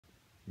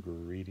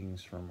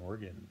Greetings from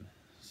Oregon.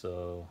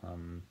 So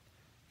I'm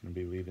going to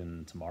be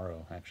leaving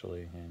tomorrow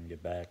actually and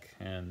get back,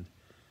 and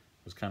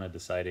was kind of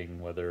deciding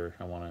whether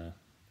I want to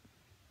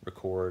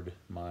record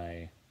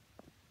my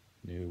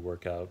new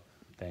workout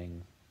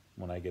thing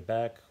when I get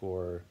back,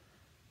 or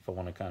if I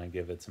want to kind of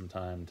give it some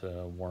time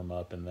to warm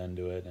up and then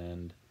do it.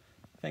 And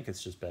I think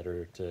it's just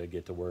better to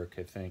get to work.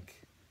 I think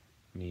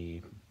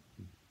me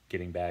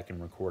getting back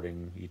and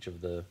recording each of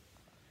the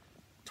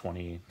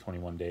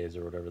 21 days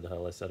or whatever the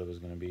hell I said it was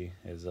going to be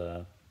is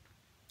a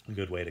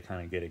good way to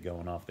kind of get it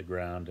going off the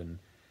ground and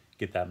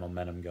get that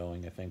momentum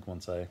going. I think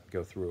once I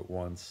go through it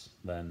once,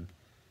 then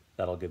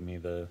that'll give me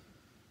the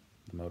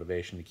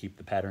motivation to keep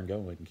the pattern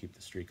going and keep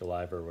the streak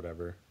alive or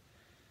whatever.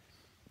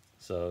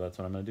 So that's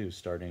what I'm going to do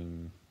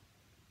starting,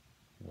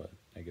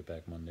 I get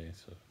back Monday,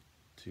 so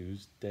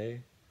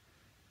Tuesday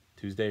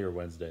or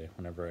Wednesday,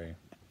 whenever I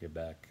get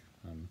back.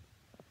 I'm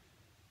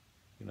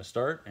going to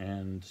start,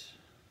 and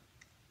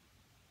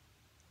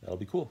that'll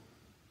be cool.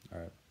 All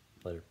right,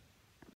 later.